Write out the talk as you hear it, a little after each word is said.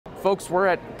Folks, we're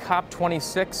at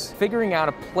COP26, figuring out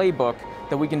a playbook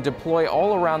that we can deploy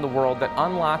all around the world that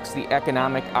unlocks the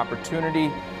economic opportunity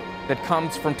that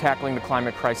comes from tackling the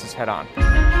climate crisis head on.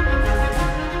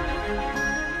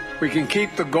 We can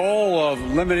keep the goal of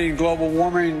limiting global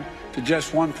warming to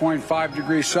just 1.5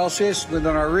 degrees Celsius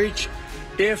within our reach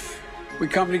if we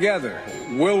come together.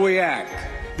 Will we act?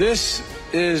 This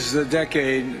is the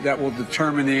decade that will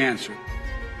determine the answer.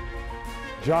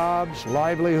 Jobs,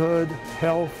 livelihood,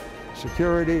 health,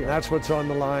 security, that's what's on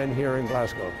the line here in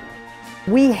Glasgow.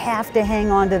 We have to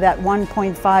hang on to that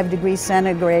 1.5 degree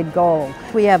centigrade goal.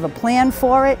 We have a plan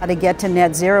for it, to get to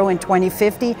net zero in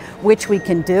 2050, which we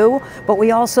can do, but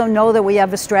we also know that we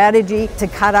have a strategy to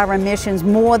cut our emissions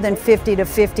more than 50 to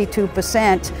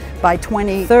 52% by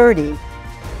 2030.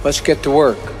 Let's get to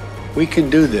work. We can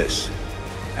do this,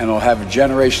 and it'll have a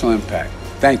generational impact.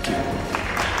 Thank you.